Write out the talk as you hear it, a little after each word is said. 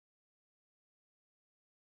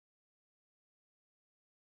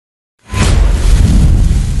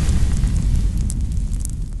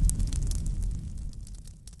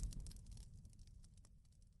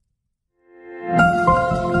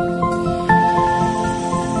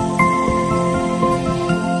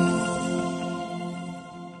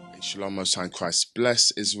Shalom, Most High Christ bless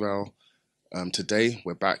Israel. Today,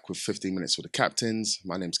 we're back with 15 Minutes with the Captains.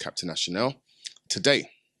 My name's Captain Ashanel. Today,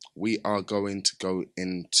 we are going to go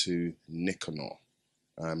into NICANOR.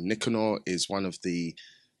 NICANOR is one of the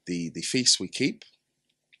feasts we keep.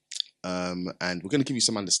 And we're going to give you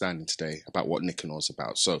some understanding today about what NICANOR is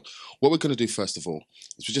about. So, what we're going to do first of all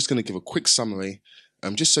is we're just going to give a quick summary,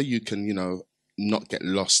 just so you can, not get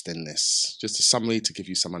lost in this. Just a summary to give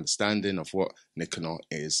you some understanding of what NICANOR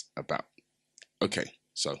is about. Okay,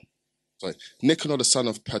 so NICANOR, the son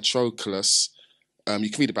of Patroclus, you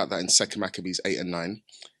can read about that in 2 Maccabees 8 and 9.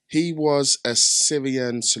 He was a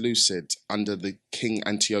Syrian Seleucid under the king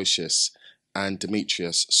Antiochus and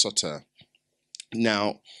Demetrius Soter.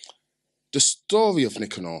 Now, the story of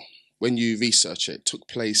NICANOR, when you research it, took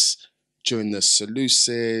place during the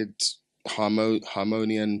Seleucid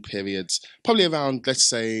Harmonian periods, probably around, let's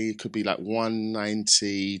say, it could be like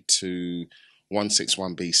 190 to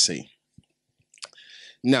 161 BC.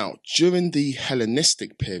 Now, during the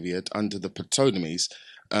Hellenistic period under the Ptolemies,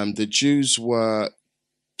 the Jews were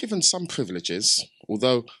given some privileges.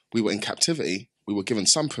 Although we were in captivity, we were given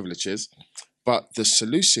some privileges, but the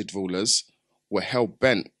Seleucid rulers were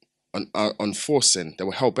hell-bent on forcing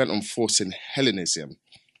Hellenism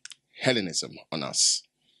on us.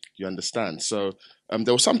 You understand? So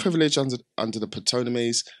there was some privilege under the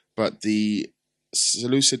Ptolemies, but the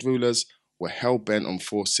Seleucid rulers were hell-bent on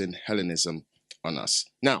forcing Hellenism on us.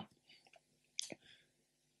 Now,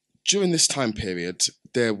 during this time period,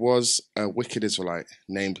 there was a wicked Israelite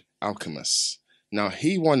named Alchemist. Now,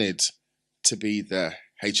 he wanted to be the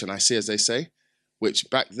HNIC, as they say, which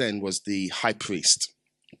back then was the high priest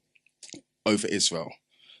over Israel.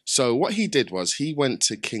 So what he did was he went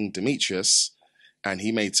to King Demetrius and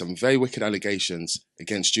he made some very wicked allegations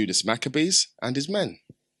against Judas Maccabees and his men.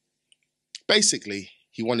 Basically,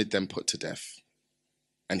 he wanted them put to death,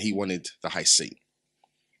 and he wanted the high seat.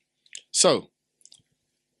 So,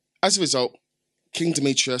 as a result, King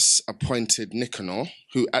Demetrius appointed NICANOR,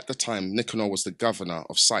 who at the time, NICANOR was the governor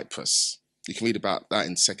of Cyprus. You can read about that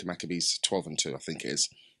in 2 Maccabees 12 and 2, I think it is.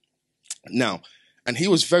 Now, and he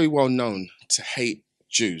was very well known to hate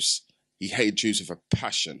Jews. He hated Jews with a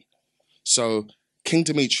passion. So, King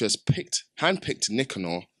Demetrius handpicked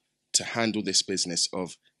NICANOR to handle this business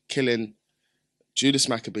of killing Judas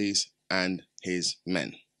Maccabees and his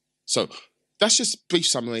men. So that's just a brief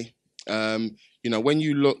summary. When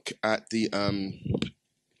you look at the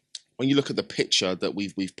picture that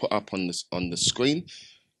we've put up on the screen,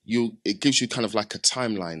 it gives you kind of like a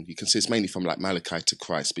timeline. You can see it's mainly from like Malachi to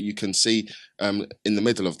Christ, but you can see in the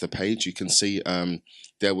middle of the page, you can see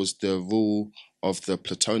there was the rule of the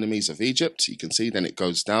Ptolemies of Egypt. You can see then it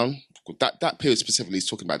goes down. That period specifically is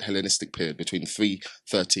talking about the Hellenistic period between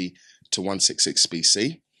 330 to 166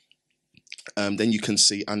 BC. Then you can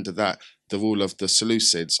see under that the rule of the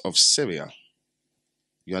Seleucids of Syria.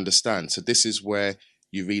 You understand? So this is where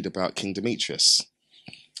you read about King Demetrius.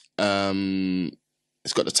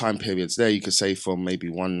 It's got the time periods there. You could say from maybe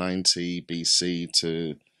 190 BC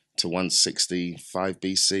to 165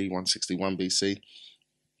 BC, 161 BC.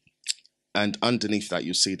 And underneath that,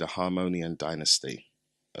 you see the Harmonian dynasty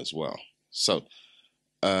as well. So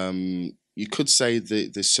you could say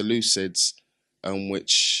the Seleucids,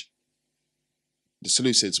 which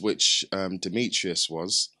Demetrius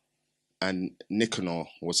was and NICANOR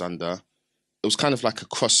was under, it was kind of like a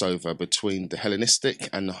crossover between the Hellenistic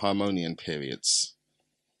and the Harmonian periods.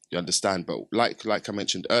 You understand? But like I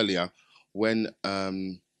mentioned earlier, when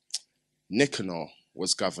NICANOR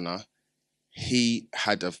was governor, he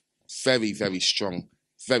had a very, very strong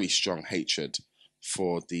hatred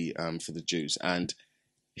for the Jews, and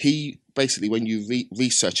he basically, when you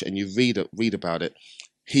research it and you read about it,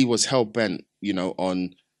 he was hell bent,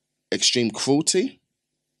 on extreme cruelty,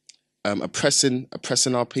 oppressing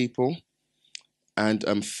our people,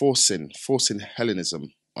 and forcing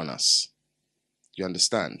Hellenism on us. You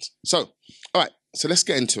understand? So, all right. So let's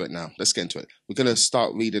get into it now. We're going to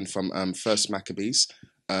start reading from 1 Maccabees,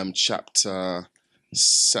 chapter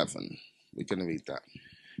 7. We're going to read that.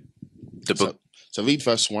 So read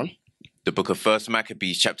verse 1. The book of 1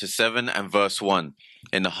 Maccabees, chapter 7 and verse 1.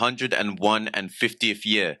 In the 150th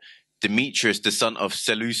year, Demetrius, the son of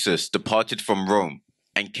Seleucus, departed from Rome,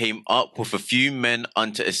 and came up with a few men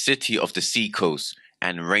unto a city of the sea coast,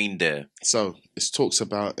 and reigned there. So it talks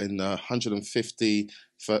about in the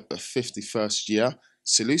 51st year,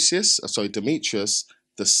 Demetrius,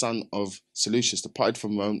 the son of Seleucus, departed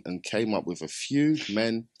from Rome and came up with a few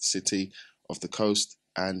men, city of the coast,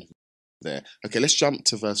 and there. Okay, let's jump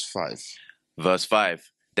to verse 5. Verse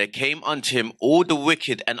 5. There came unto him all the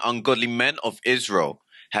wicked and ungodly men of Israel,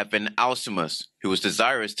 having Alcimus, who was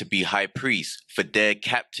desirous to be high priest, for their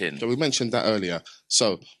captain. So we mentioned that earlier.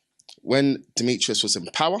 So when Demetrius was in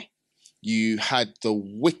power, you had the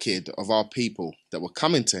wicked of our people that were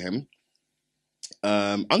coming to him,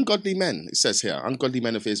 ungodly men, it says here, ungodly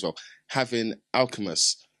men of Israel, having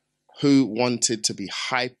Alcimus, who wanted to be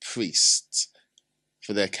high priest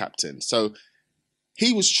for their captain. So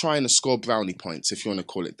he was trying to score brownie points, if you want to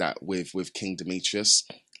call it that, with King Demetrius,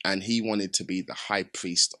 and he wanted to be the high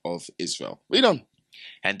priest of Israel. Read on.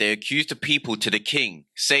 And they accused the people to the king,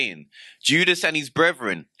 saying, Judas and his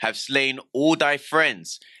brethren have slain all thy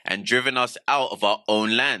friends and driven us out of our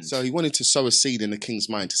own land. So he wanted to sow a seed in the king's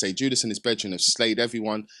mind to say, Judas and his brethren have slayed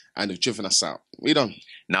everyone and have driven us out. Read on.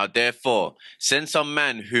 Now therefore, send some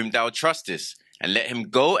man whom thou trustest, and let him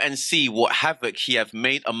go and see what havoc he hath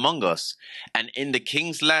made among us, and in the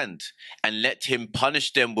king's land, and let him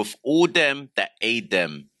punish them with all them that aid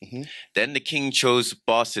them. Then the king chose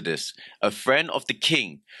Barsabbas, a friend of the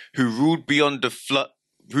king, who ruled beyond the flood,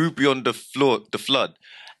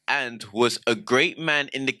 and was a great man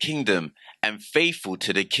in the kingdom, and faithful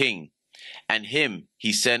to the king. And him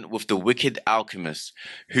he sent with the wicked Alcimus,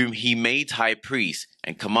 whom he made high priest,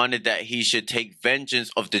 and commanded that he should take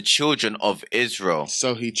vengeance of the children of Israel.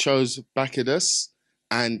 So he chose Bacchus,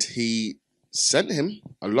 and he sent him,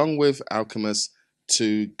 along with Alcimus,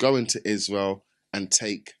 to go into Israel and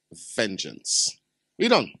take vengeance.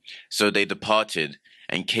 Read on. So they departed,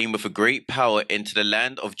 and came with a great power into the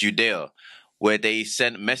land of Judea, where they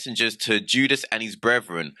sent messengers to Judas and his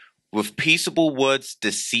brethren, with peaceable words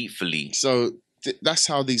deceitfully. So that's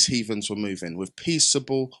how these heathens were moving, with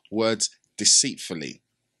peaceable words deceitfully.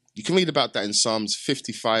 You can read about that in Psalms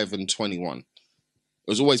 55 and 21. It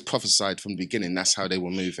was always prophesied from the beginning. That's how they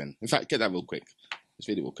were moving. In fact, get that real quick. Let's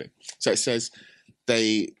read it real quick. So it says,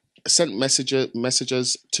 they sent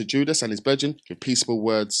messengers to Judas and his brethren with peaceable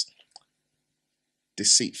words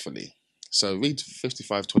deceitfully. So read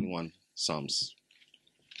 55:21 Psalms.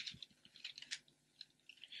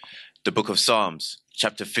 The book of Psalms,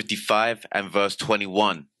 chapter 55 and verse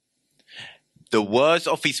 21. The words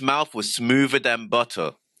of his mouth were smoother than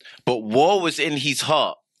butter, but war was in his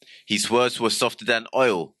heart. His words were softer than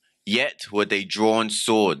oil, yet were they drawn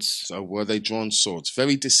swords. So were they drawn swords?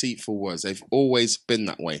 Very deceitful words. They've always been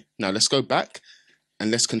that way. Now let's go back and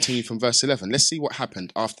let's continue from verse 11. Let's see what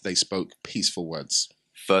happened after they spoke peaceful words.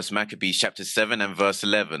 First Maccabees chapter 7 and verse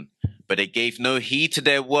 11. But they gave no heed to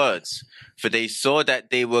their words, for they saw that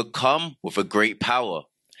they were come with a great power.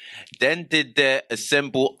 Then did there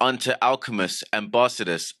assemble unto Alcimus and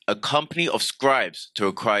Barsabbas a company of scribes to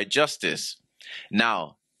require justice.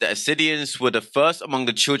 Now the Assyrians were the first among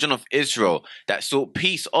the children of Israel that sought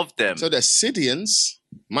peace of them. So the Assyrians,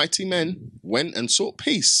 mighty men, went and sought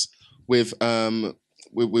peace with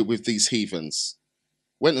these heathens.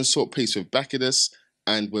 Went and sought peace with Bacchus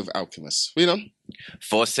and with Alcimus. Read on.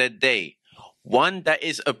 For said they, one that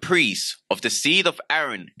is a priest of the seed of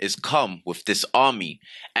Aaron is come with this army,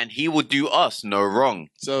 and he will do us no wrong.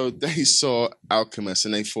 So they saw Alcimus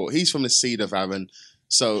and they thought, he's from the seed of Aaron.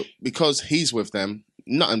 So because he's with them,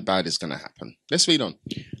 nothing bad is going to happen. Let's read on.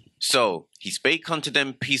 So he spake unto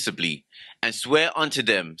them peaceably, and sware unto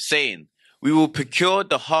them, saying, We will procure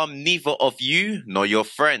the harm neither of you nor your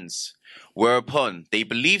friends. Whereupon they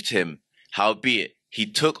believed him. Howbeit he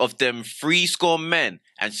took of them 60 men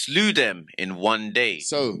and slew them in one day.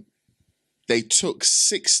 So they took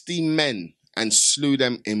 60 men and slew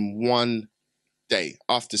them in one day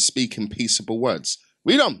after speaking peaceable words.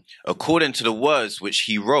 Read on. According to the words which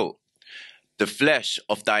he wrote, the flesh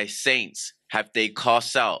of thy saints have they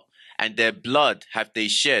cast out, and their blood have they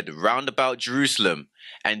shed round about Jerusalem,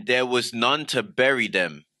 and there was none to bury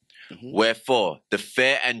them. Wherefore the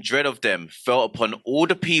fear and dread of them fell upon all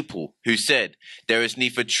the people, who said, There is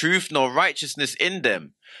neither truth nor righteousness in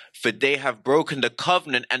them, for they have broken the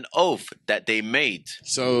covenant and oath that they made.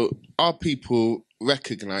 So our people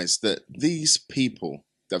recognize that these people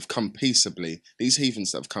that have come peaceably, these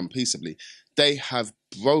heathens that have come peaceably, they have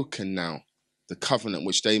broken now the covenant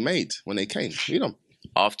which they made when they came. Read on.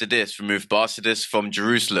 After this removed Barsabbas from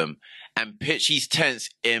Jerusalem, and pitched his tents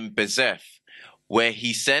in Bezeth, where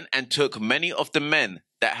he sent and took many of the men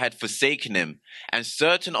that had forsaken him, and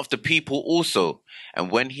certain of the people also.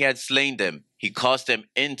 And when he had slain them, he cast them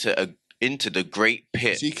into the great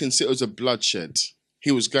pit. So you can see it was a bloodshed.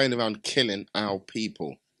 He was going around killing our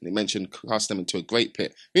people. And he mentioned cast them into a great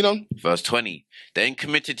pit. Read on. Verse 20. Then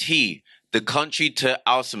committed he the country to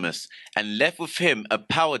Alcimus, and left with him a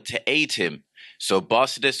power to aid him. So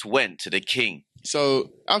Barsabbas went to the king.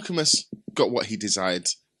 So Alcimus got what he desired.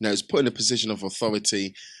 Now he was put in a position of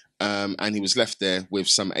authority, and he was left there with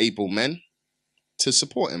some able men to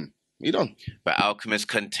support him. Read on. But Alchemist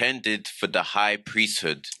contended for the high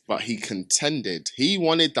priesthood. But he contended. He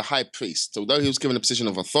wanted the high priest. Although he was given a position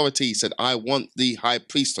of authority, he said, I want the high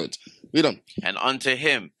priesthood. Read on. And unto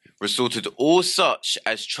him resorted all such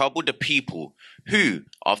as troubled the people, who,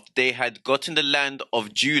 after they had gotten the land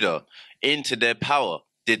of Judah into their power,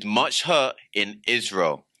 did much hurt in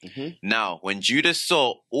Israel. Now, when Judah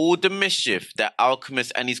saw all the mischief that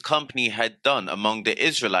Alchemist and his company had done among the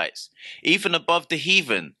Israelites, even above the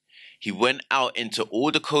heathen, he went out into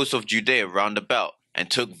all the coasts of Judea round about, and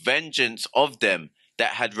took vengeance of them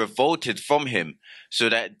that had revolted from him, so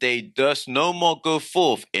that they durst no more go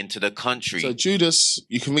forth into the country. So Judas,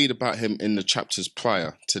 you can read about him in the chapters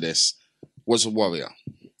prior to this, was a warrior.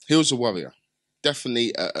 He was a warrior.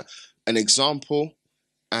 Definitely an example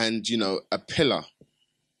and, a pillar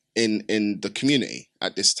in the community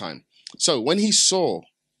at this time. So when he saw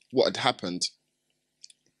what had happened,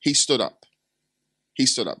 he stood up. He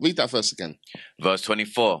stood up. Read that verse again. Verse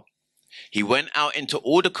 24. He went out into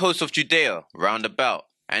all the coasts of Judea round about,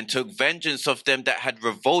 and took vengeance of them that had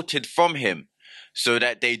revolted from him, so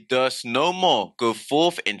that they durst no more go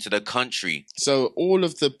forth into the country. So all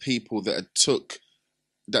of the people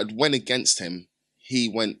that went against him, he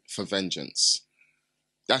went for vengeance.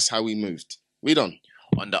 That's how he moved. Read on.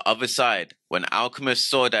 On the other side, when Alchemist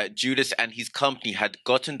saw that Judas and his company had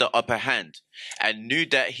gotten the upper hand, and knew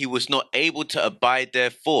that he was not able to abide their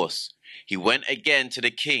force, he went again to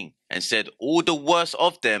the king, and said all the worst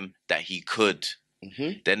of them that he could.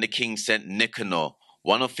 Then the king sent Nicanor,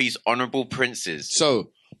 one of his honorable princes.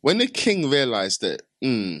 So when the king realized that,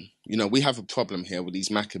 we have a problem here with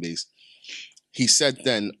these Maccabees, he said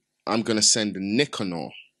then, I'm going to send Nicanor,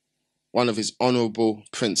 one of his honorable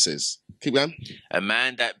princes. Keep going. A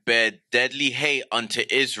man that bare deadly hate unto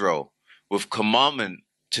Israel, with commandment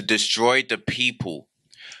to destroy the people.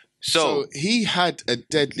 So he had a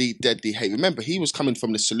deadly, deadly hate. Remember, he was coming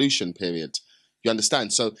from the solution period. You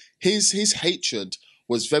understand? So his hatred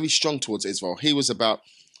was very strong towards Israel. He was about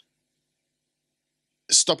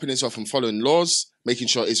stopping Israel from following laws, making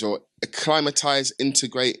sure Israel acclimatize,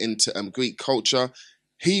 integrate into Greek culture.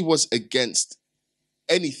 He was against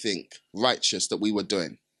anything righteous that we were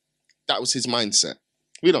doing. That was his mindset.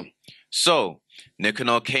 Read on. So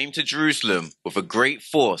Nicanor came to Jerusalem with a great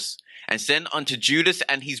force, and sent unto Judas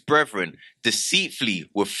and his brethren deceitfully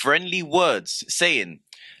with friendly words, saying,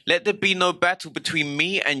 Let there be no battle between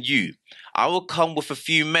me and you. I will come with a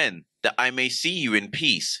few men, that I may see you in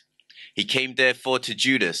peace. He came therefore to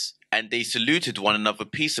Judas, and they saluted one another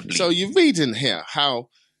peaceably. So you read in here how,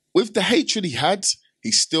 with the hatred he had,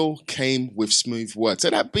 he still came with smooth words. So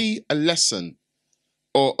that be a lesson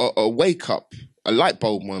or a wake up, a light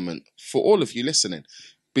bulb moment for all of you listening,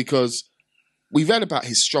 because we read about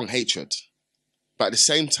his strong hatred, but at the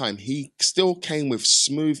same time, he still came with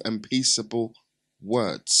smooth and peaceable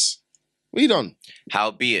words. Read on.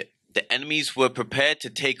 Howbeit, the enemies were prepared to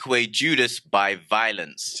take away Judas by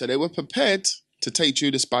violence. So they were prepared to take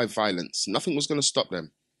Judas by violence. Nothing was going to stop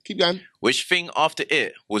them. Keep going. Which thing after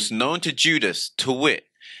it was known to Judas, to wit,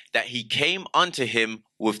 that he came unto him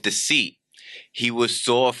with deceit. He was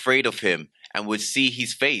sore afraid of him, and would see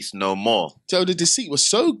his face no more. So the deceit was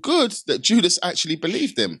so good that Judas actually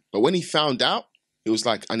believed him. But when he found out, he was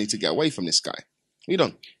like, I need to get away from this guy. Read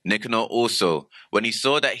on. Nicanor also, when he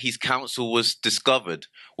saw that his counsel was discovered,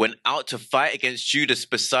 went out to fight against Judas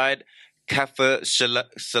beside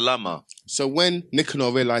Salama. So when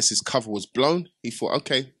Nicanor realized his cover was blown, he thought,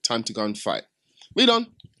 okay, time to go and fight. Read on.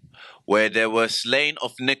 Where there were slain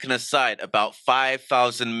of Nicanor's side about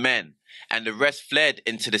 5,000 men, and the rest fled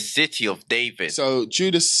into the city of David. So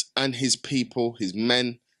Judas and his people, his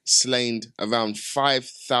men, slain around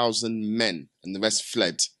 5,000 men, and the rest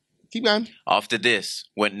fled. Keep going. After this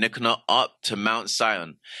went Nicanor up to Mount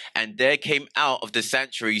Sion, and there came out of the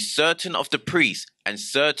sanctuary certain of the priests and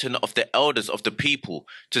certain of the elders of the people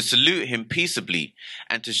to salute him peaceably,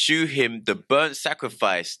 and to shew him the burnt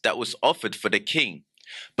sacrifice that was offered for the king.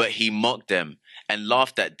 But he mocked them, and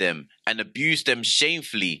laughed at them, and abused them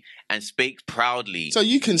shamefully, and spake proudly. So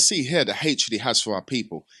you can see here the hatred he has for our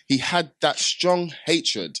people. He had that strong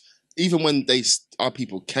hatred. Even when our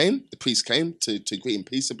people came, the priests came to greet him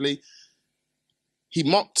peaceably, he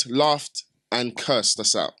mocked, laughed, and cursed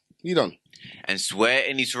us out. Read on. And swear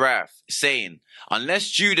in his wrath, saying, Unless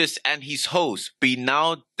Judas and his host be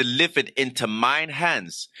now delivered into mine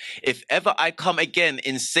hands, if ever I come again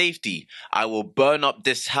in safety, I will burn up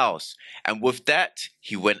this house. And with that,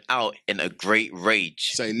 he went out in a great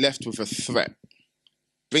rage. So he left with a threat.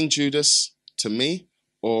 Bring Judas to me,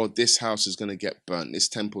 or this house is going to get burnt. This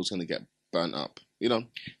temple is going to get burnt up.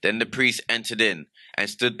 Then the priest entered in and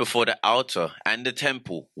stood before the altar and the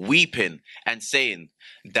temple, weeping and saying,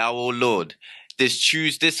 Thou, O Lord, didst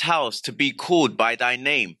choose this house to be called by thy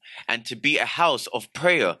name, and to be a house of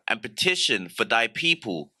prayer and petition for thy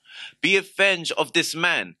people. Be avenged of this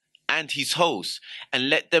man and his host, and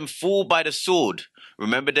let them fall by the sword.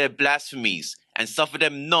 Remember their blasphemies, and suffer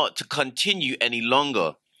them not to continue any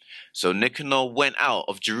longer. So Nicanor went out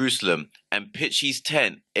of Jerusalem and pitched his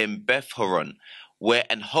tent in Beth-horon, where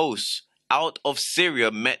an host out of Syria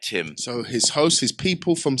met him. So his host, his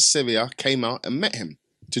people from Syria, came out and met him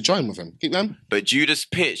to join with him. Keep going. But Judas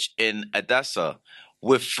pitched in Adasa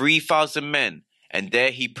with 3,000 men, and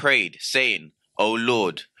there he prayed, saying, O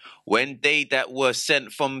Lord, when they that were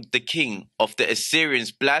sent from the king of the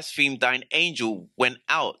Assyrians blasphemed thine angel went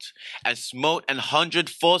out, and smote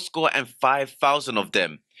 185,000 of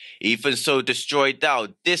them, even so destroy thou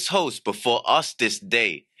this host before us this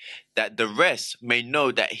day, that the rest may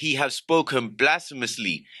know that he hath spoken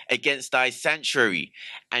blasphemously against thy sanctuary,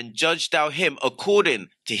 and judge thou him according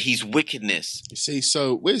to his wickedness. You see,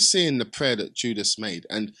 so we're seeing the prayer that Judas made,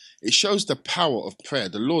 and it shows the power of prayer.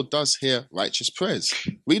 The Lord does hear righteous prayers.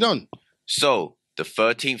 Read on. So, the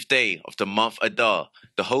 13th day of the month Adar,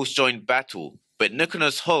 the host joined battle, but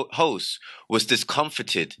Nicanor's host was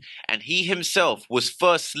discomfited, and he himself was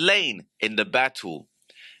first slain in the battle.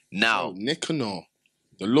 Now, So Nicanor,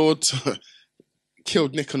 the Lord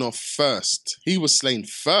killed Nicanor first. He was slain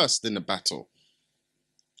first in the battle.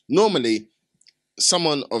 Normally,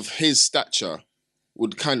 someone of his stature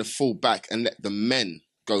would kind of fall back and let the men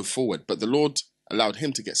go forward, but the Lord allowed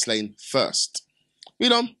him to get slain first.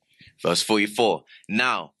 Read on. Verse 44.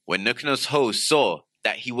 Now, when Nicanor's host saw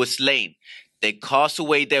that he was slain, they cast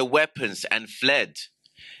away their weapons and fled.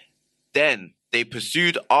 Then they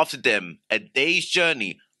pursued after them a day's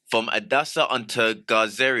journey from Adasa unto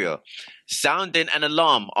Gazaria, sounding an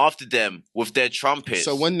alarm after them with their trumpets.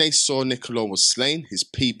 So when they saw Nicanor was slain, his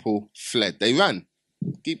people fled. They ran.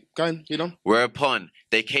 Keep going, read on. Whereupon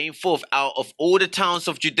they came forth out of all the towns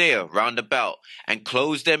of Judea round about, and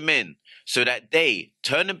closed them in, so that they,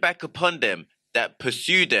 turning back upon them that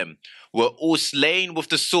pursued them, were all slain with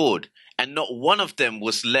the sword, and not one of them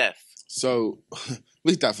was left. So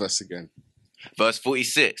read that verse again. Verse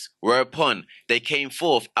 46. Whereupon they came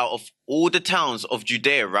forth out of all the towns of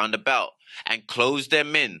Judea round about, and closed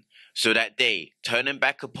them in, so that they, turning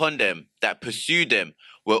back upon them that pursued them,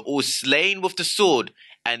 were all slain with the sword,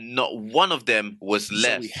 and not one of them was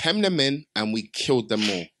left. So we hemmed them in and we killed them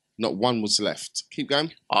all. Not one was left. Keep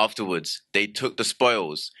going. Afterwards they took the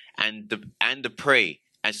spoils and the prey,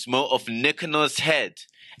 and smote off Nicanor's head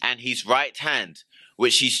and his right hand,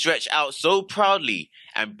 which he stretched out so proudly,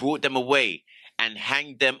 and brought them away, and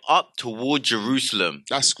hanged them up toward Jerusalem.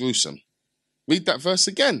 That's gruesome. Read that verse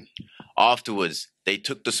again. Afterwards they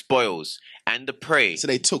took the spoils and the prey, So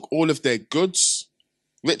they took all of their goods,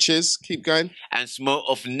 riches, keep going. and smote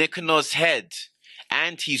off Nicanor's head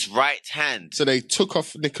and his right hand. So they took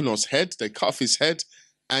off Nicanor's head, they cut off his head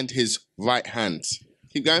and his right hand.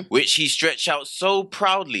 Keep going. Which he stretched out so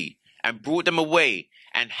proudly, and brought them away,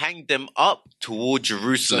 and hanged them up toward So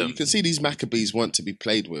Jerusalem. you can see these Maccabees weren't to be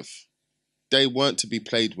played with. They weren't to be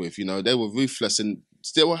played with, they were ruthless and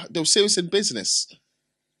they were serious in business.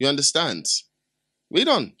 You understand? Read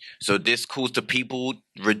on. So this caused the people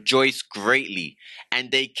rejoice greatly,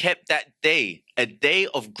 and they kept that day a day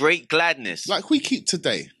of great gladness. Like we keep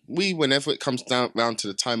today. Whenever it comes round to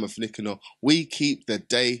the time of Nicanor, we keep the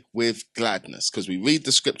day with gladness because we read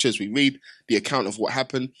the scriptures, we read the account of what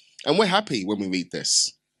happened, and we're happy when we read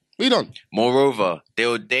this. Read on. Moreover, they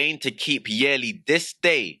ordained to keep yearly this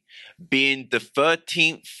day, being the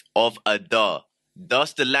 13th of Adar.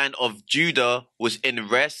 Thus the land of Judah was in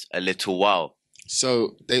rest a little while.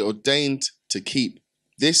 So they ordained to keep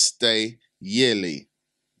this day yearly,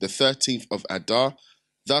 the 13th of Adar.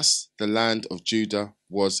 Thus the land of Judah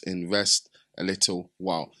was in rest a little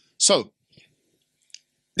while. So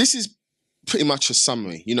this is pretty much a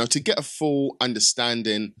summary, to get a full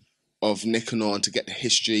understanding of Nicanor and to get the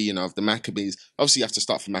history, of the Maccabees. Obviously, you have to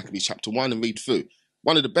start from Maccabees chapter 1 and read through.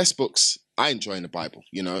 One of the best books I enjoy in the Bible.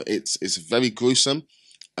 It's very gruesome,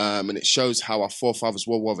 and it shows how our forefathers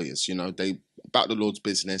were warriors. They about the Lord's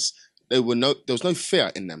business. There was no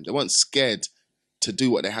fear in them. They weren't scared to do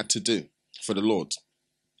what they had to do for the Lord.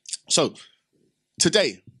 So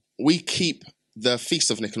today we keep the Feast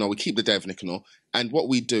of Nicanor. We keep the Day of Nicanor, and what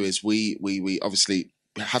we do is we obviously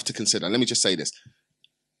have to consider. Let me just say this: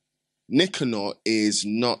 Nicanor is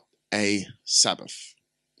not a Sabbath.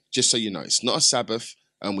 Just so you know, it's not a Sabbath,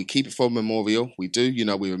 and we keep it for a memorial. We do,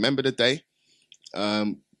 we remember the day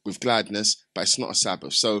with gladness, but it's not a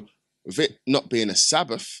Sabbath. So With it not being a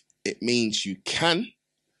Sabbath, it means you can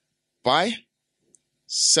buy,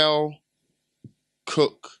 sell,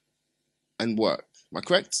 cook, and work. Am I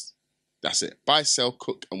correct? That's it. Buy, sell,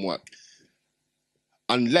 cook, and work.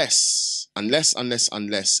 Unless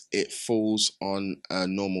it falls on a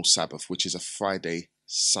normal Sabbath, which is a Friday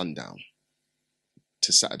sundown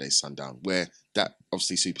to Saturday sundown, where that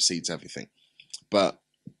obviously supersedes everything. But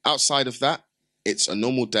outside of that, it's a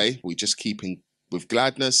normal day. We just keep in with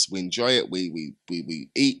gladness. We enjoy it. We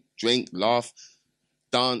eat, drink, laugh,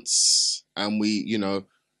 dance, and we,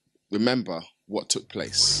 remember what took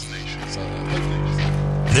place. So,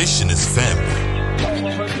 nation is family.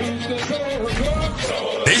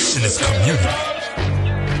 Nation is community.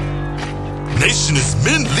 Nation is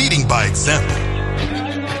men leading by example.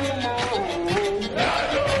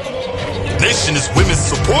 Nation is women's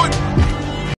support